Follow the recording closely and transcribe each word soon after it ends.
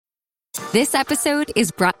This episode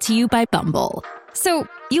is brought to you by Bumble. So,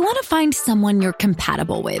 you want to find someone you're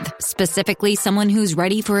compatible with, specifically someone who's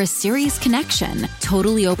ready for a serious connection,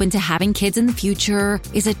 totally open to having kids in the future,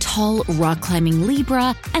 is a tall, rock-climbing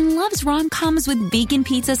Libra, and loves rom-coms with vegan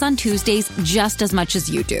pizzas on Tuesdays just as much as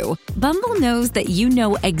you do. Bumble knows that you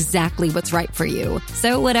know exactly what's right for you.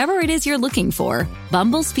 So whatever it is you're looking for,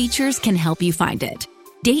 Bumble's features can help you find it.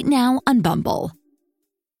 Date now on Bumble.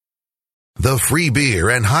 The Free Beer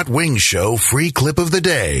and Hot Wings Show free clip of the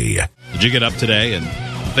day. Did you get up today and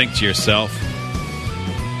think to yourself,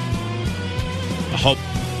 I hope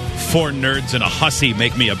 4 nerds and a hussy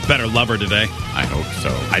make me a better lover today? I hope so.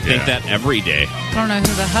 I think that every day. I don't know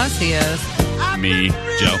who the hussy is. Me.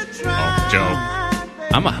 Joe. Oh,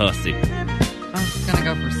 Joe. I'm a hussy. I was going to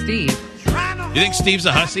go for Steve. You think Steve's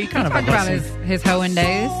a hussy? Kind of talk about his hoeing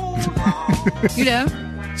days. You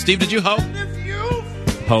know, Steve, did you hoe?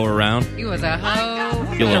 Hoe around. he was a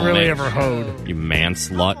hoe. You I little really man. ever hoed. You man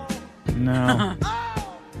slut. No.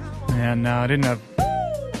 Man, no, I didn't have.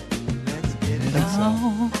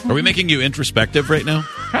 Are we making you introspective right now?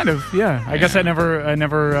 Kind of, yeah. I guess I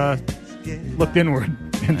never looked inward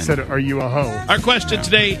and said, "Are you a hoe?" Our question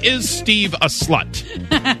today, is Steve a slut?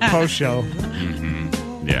 Post show,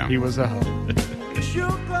 Yeah. he was a hoe.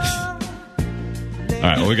 All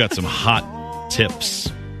right, well, we got some hot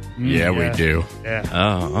tips Yeah, we do. Yeah,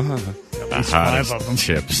 Oh, The least 5 hottest of them.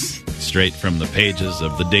 tips. straight from the pages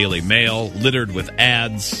of the Daily Mail, littered with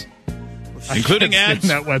ads, including I've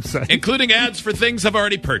seen ads. that website. Including ads for things I've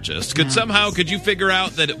already purchased. Could you figure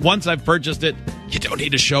out that once I've purchased it, you don't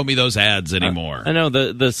need to show me those ads anymore? I know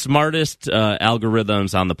the smartest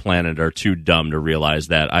algorithms on the planet are too dumb to realize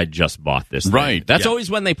that I just bought this thing. Right. That's Yeah. always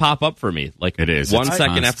when they pop up for me. Like It is. 1 It's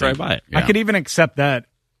second after I constant. buy it. Yeah. I could even accept that,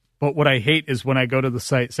 but what I hate is when I go to the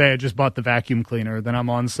site, say I just bought the vacuum cleaner, then I'm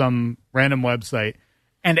on some random website,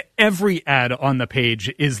 and every ad on the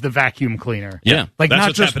page is the vacuum cleaner. Yeah. Like That's not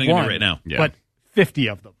what's just happening to me one, right now. Yeah. but 50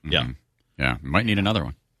 of them. Yeah. Yeah. Might need another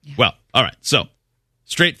one. Well, all right. So,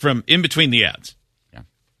 straight from in between the ads. Yeah.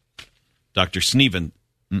 Dr. Sneven.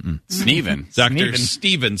 Sneven. Dr. Sneven.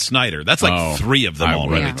 Steven Snyder. That's like Oh, 3 of them I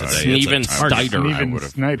already would've- today. Sneven It's a target. Snyder. I Steven would've-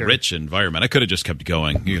 Snyder. Rich environment. I could have just kept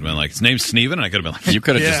going. You could have been like, his name's Sneven, and I could have been like, You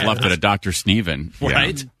could have just Yeah. left it at Dr. Sneven. Yeah.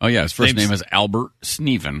 Right? Oh, yeah. His first Name's- name is Albert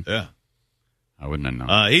Sneven. yeah. I wouldn't have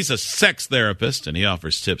known. He's a sex therapist, and he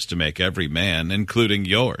offers tips to make every man, including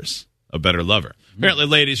yours, a better lover. Apparently,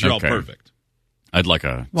 ladies, you're Okay. all perfect. I'd like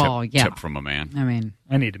a Well, tip, yeah. tip from a man. I mean,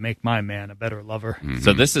 I need to make my man a better lover.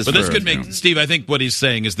 So this is But this for- could make, Steve, I think what he's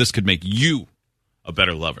saying is this could make you a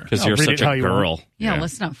better lover. because I'll you're read such it how a you girl. yeah, Yeah.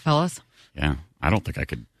 listen up, fellas. Yeah. I don't think I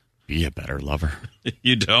could be a better lover.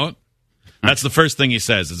 You don't? That's the first thing he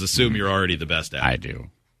says, is assume you're already the best at it. I do.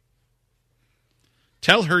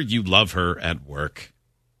 Tell her you love her at work.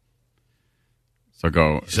 So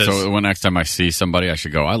go. Says- So when next time I see somebody, I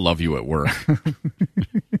should go, I love you at work.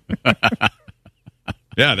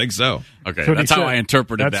 Yeah, I think so. Okay. what That's he how said. I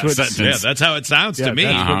interpreted That's that what- sentence. Yeah, that's how it sounds Yeah, to me.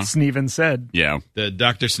 that's what Sneven said. Yeah. The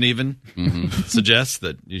Dr. Sneven suggests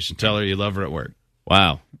that you should tell her you love her at work.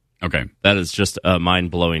 Wow. Okay. That is just a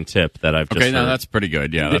mind-blowing tip that I've just Okay, no, heard. that's pretty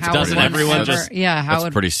good. Yeah, that's How doesn't would everyone one just- ever- Yeah, how that's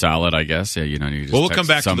would pretty solid, I guess. Yeah, you know, you just Well, we'll text come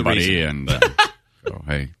back to the somebody reason. and go,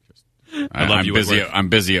 hey, I love I'm you at busy. work. I'm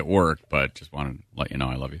busy at work, but just wanted to let you know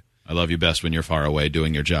I love you. I love you best when you're far away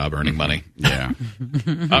doing your job, earning money. Yeah.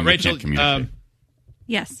 Rachel, can't communicate.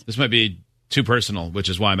 Yes. this might be too personal, which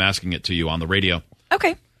is why I'm asking it to you on the radio.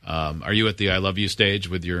 Okay. Are you at the I love you stage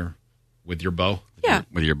with your beau? Yeah.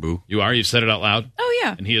 With your boo. You are? You've said it out loud? Oh,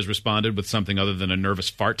 yeah. And he has responded with something other than a nervous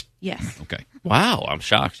fart? Yes. Okay. Wow, I'm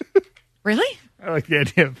shocked. Really? I like the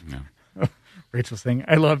idea of Rachel saying,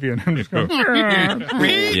 I love you. And I'm just going,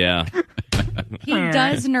 Yeah, He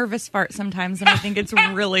does nervous fart sometimes, and I think it's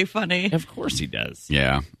really funny. of course he does.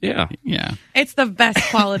 Yeah. Yeah. Yeah. It's the best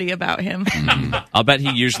quality about him. I'll bet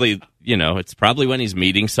he usually, it's probably when he's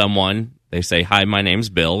meeting someone, they say, hi, my name's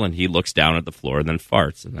Bill, and he looks down at the floor and then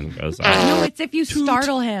farts and then goes, oh. No, it's if you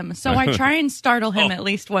startle him. So I try and startle him at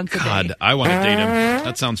least once a day. God, I want to date him.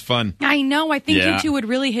 That sounds fun. I know. I think Yeah. you two would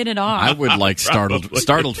really hit it off. I would like startled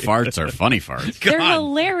farts are funny farts. They're God,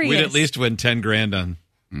 hilarious. We'd at least win $10,000 on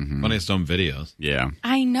Funniest Home Videos. Yeah.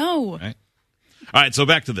 I know. Right? All right, so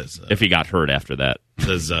back to this. if he got hurt after that.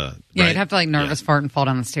 Says, Yeah, right, you'd have to nervous fart and fall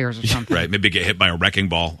down the stairs or something. right, maybe get hit by a wrecking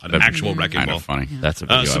ball, an actual wrecking Kind ball. of funny. That's a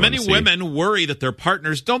video So I many wanna see. women worry that their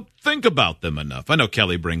partners don't think about them enough. I know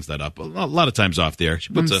Kelly brings that up a lot of times off the air.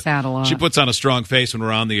 She puts sad a lot. She puts on a strong face when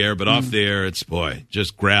we're on the air, but off the air, it's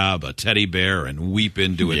just grab a teddy bear and weep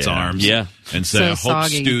into its Yeah. arms. Yeah. And say, So I hope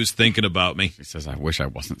soggy. Stu's thinking about me. He says, I wish I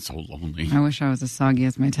wasn't so lonely. I wish I was as soggy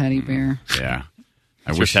as my teddy bear. Yeah.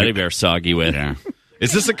 I Your wish teddy you- bear soggy with. Yeah.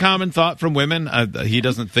 Is this a common thought from women? He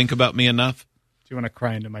doesn't think about me enough. Do you want to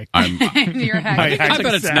cry into my? Your head. I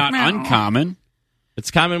bet it's not uncommon. It's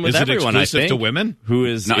common with Is it everyone, I exclusive think. to women? Who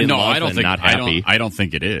is in love I don't and think not happy. I don't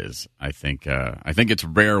think it is. I think it's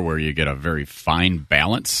rare where you get a very fine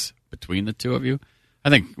balance between the two of you. I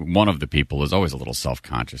think one of the people is always a little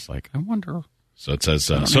self-conscious, like, I wonder. So it says,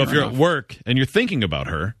 so if you're at work and you're thinking about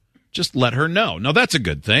her, just let her know. No, that's a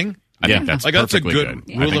good thing. I think that's like that's a perfectly good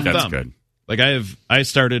good. rule I think of that's thumb. good. Like I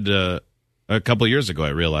started a couple years ago. I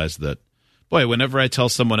realized that, boy, whenever I tell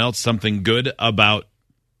someone else something good about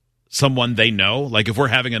someone they know, like if we're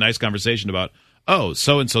having a nice conversation about, oh,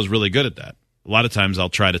 so and so's really good at that. A lot of times I'll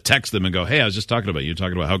try to text them and go, hey, I was just talking about you,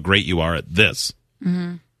 talking about how great you are at this.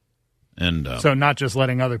 Mm-hmm. And So not just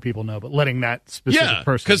letting other people know, but letting that specific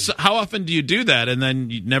person. because how often do you do that and then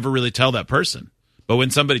you never really tell that person? But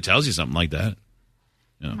when somebody tells you something like that,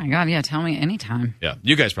 Oh my God, yeah, tell me anytime. yeah,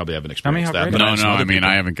 you guys probably haven't me experienced how that. great But No, I no. know other I mean, people.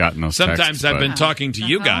 I haven't gotten those Sometimes texts, I've but- been talking to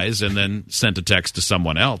you guys and then sent a text to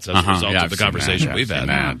someone else as a result Yeah, of I've the seen conversation that. we've I've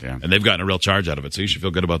had. seen that, yeah. And they've gotten a real charge out of it, so you should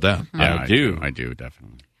feel good about that. Yeah, I do. I do,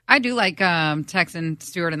 definitely. I do like texting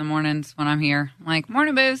Stuart in the mornings when I'm here. I'm like,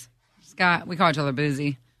 morning, Booze. We call each other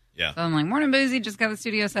Boozy. Yeah. So I'm like, morning, Boozy. Just got the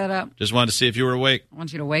studio set up. Just wanted to see if you were awake. I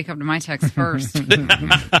want you to wake up to my text first. Oh, this is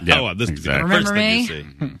the exactly. first Remember thing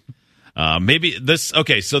you me? see. Maybe this.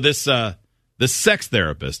 Okay, so this sex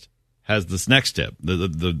therapist has this next tip.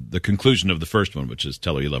 The conclusion of the first one, which is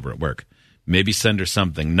tell her you love her at work. Maybe send her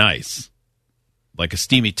something nice, like a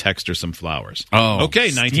steamy text or some flowers. Oh, okay,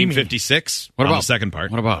 steamy. 1956. What on about the second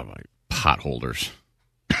part? What about like pot holders?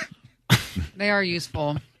 They are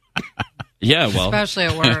useful, Yeah, well, especially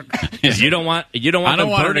at work. you don't want I don't them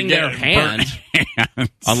want her to burning get their hand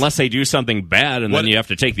burnt. unless they do something bad, and What- then you have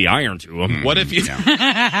to take the iron to them. What if you?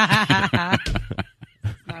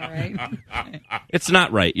 All right. It's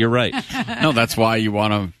not right. You're right. No, that's why you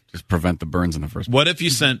want to just prevent the burns in the first place. What if you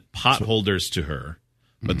sent pot holders to her,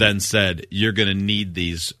 but then said you're going to need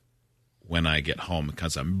these when I get home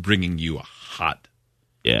because I'm bringing you a hot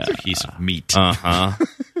Yeah. piece of meat.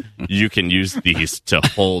 You can use these to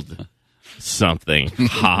hold something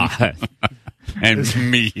hot. And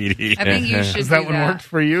meaty. I think you should Has that do one that. worked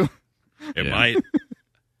for you? It Yeah. might.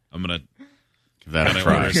 I'm gonna Give that a order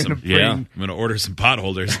try. some. Yeah. I'm gonna order some pot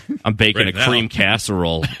holders. I'm baking Right a now. cream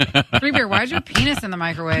casserole. Free beer, why's your penis in the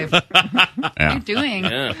microwave? What are Yeah. you doing?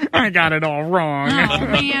 Yeah. I got it all wrong. Oh,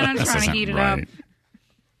 man, I'm This trying to isn't heat it right. up.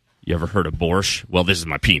 You ever heard of borscht? Well, this is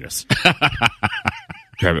my penis.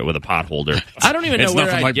 Grab it with a pot holder. I don't even know It's where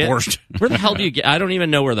nothing I like get. borscht. Where the hell do you get? I don't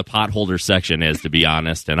even know where the pot holder section is, to be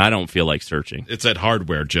honest, and I don't feel like searching. It's at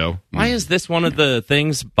Hardware, Joe. Why is this one of the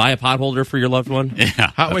things? Buy a pot holder for your loved one. Yeah,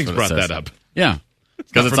 Hot that's Wings what it brought says. that up. Yeah,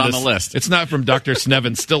 because it's From on this- the list. It's not from Dr.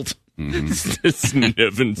 Snevin Stilt.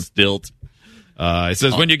 Sniff and stilt. It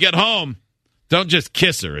says, when you get home, don't just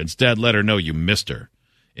kiss her. Instead, let her know you missed her.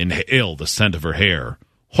 Inhale the scent of her hair.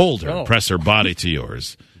 Hold her, press her body to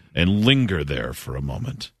yours, and linger there for a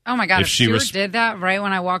moment. Oh my God! If If she Stuart res- did that right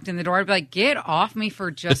when I walked in the door, I'd be like, "Get off me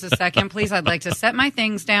for just a second, please. I'd like to set my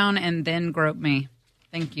things down and then grope me.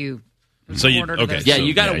 Thank you." So you Order to okay? this. Yeah, so-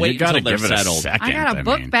 you got to Yeah, wait you gotta until they're give it a settled. second. I got a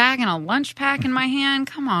book mean, bag and a lunch pack in my hand.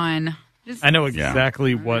 Come on. Just, I know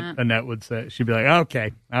exactly what Annette would say. She'd be like,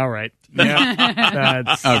 "Okay, all right, yeah,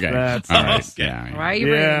 that's Okay, That's all nice. right. Yeah, why are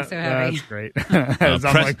you Yeah, breathing so heavy? that's great." As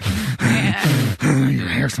I'm press- like, "Your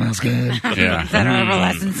hair smells good." yeah. That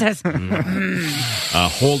adolescent says.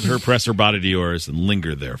 hold her, press her body to yours, and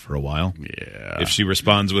linger there for a while. Yeah. If she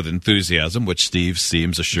responds with enthusiasm, which Steve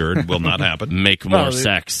seems assured will not happen, Make more Well,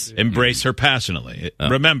 sex. embrace her passionately.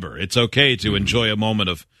 Remember, it's okay to enjoy a moment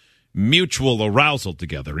of mutual arousal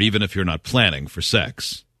together, even if you're not planning for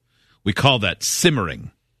sex. We call that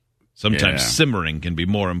simmering. Sometimes Yeah. simmering can be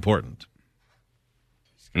more important.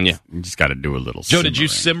 Yeah. You just got to do a little. Joe, did you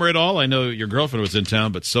simmering. simmer at all? I know your girlfriend was in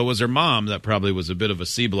town, but so was her mom. That probably was a bit of a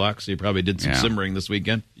C block, so you probably did some Yeah. simmering this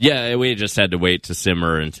weekend. Yeah, we just had to wait to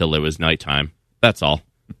simmer until it was nighttime. That's all.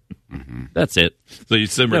 That's it. So you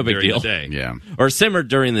simmered No big during deal. the day. Yeah. Or simmered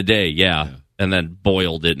during the day, yeah. And then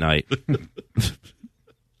boiled at night.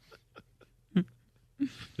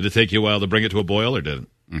 Did it take you a while to bring it to a boil, or did it?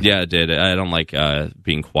 Yeah, it did. I don't like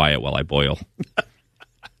being quiet while I boil.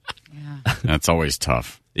 That's always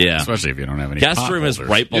tough. Yeah. Especially if you don't have any. Guest pot room is holders.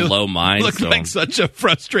 right below mine. Looked So like such a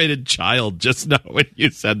frustrated child just now when you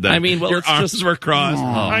said that. I mean, well, your it's arms just- were crossed.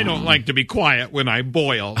 I don't like to be quiet when I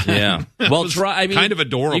boil. yeah. Well, was try. I mean, kind of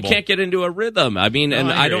adorable. You can't get into a rhythm. I mean, and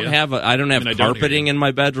I I hear don't you. have I don't have I mean, I don't hear carpeting you. in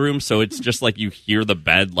my bedroom, so it's just like you hear the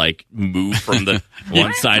bed like move from the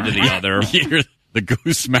one side to the other. Hear the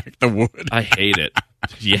goose smack the wood. I hate it.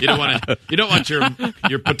 Yeah. You don't want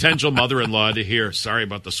your potential mother-in-law to hear, sorry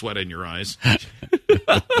about the sweat in your eyes. That's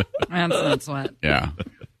not sweat. Yeah.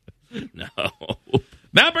 No.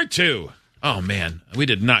 Number 2. Oh, man. We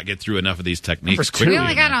did not get through enough of these techniques Number 2. quickly. We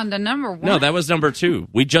only got on to number 1. No, that was number 2.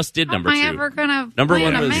 We just did number How 2. am I ever gonna Number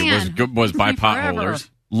plan 1 a was- man? Was by Took me forever. potholders.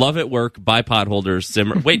 Love at Work, Buy Potholders,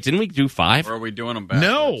 Simmer. Wait, didn't we do 5? Or are we doing them back?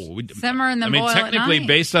 No. Simmer and then boil at technically, night.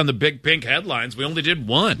 based on the big pink headlines, we only did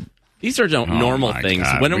 1. These are normal things.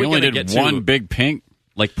 When are we only going to did get one to big pink?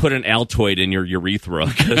 like put an Altoid in your urethra?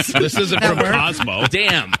 'Cause This isn't from Cosmo.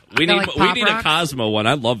 damn, we They're need like we Pop need a Rocks? Cosmo one.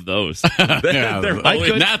 I love those. Yeah, They're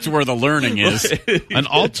always- that's where the learning is. An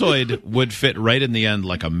Altoid would fit right in the end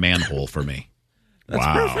like a manhole for me.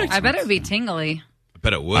 Wow. I bet it would be tingly. I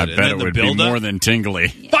bet it would. I And bet then it the would be buildup, more than tingly.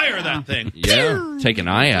 fire that thing. yeah, take an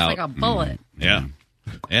eye It's out. like a bullet. Yeah.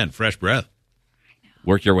 And fresh breath.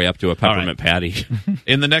 Work your way up to a peppermint patty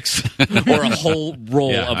In the next or a whole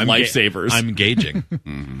roll of I'm lifesavers. I'm gauging.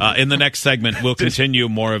 In the next segment, we'll continue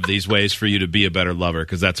more of these ways for you to be a better lover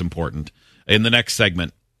because that's important. In the next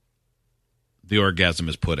segment, the orgasm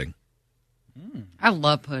is pudding. I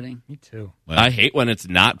love pudding. Me too. I hate when it's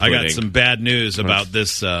not I pudding. got some bad news about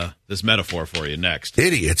this this metaphor for you next.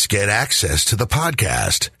 Idiots get access to the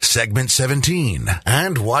podcast, segment 17,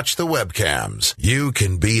 and watch the webcams. You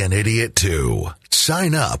can be an idiot too.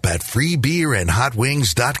 Sign up at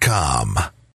freebeerandhotwings.com.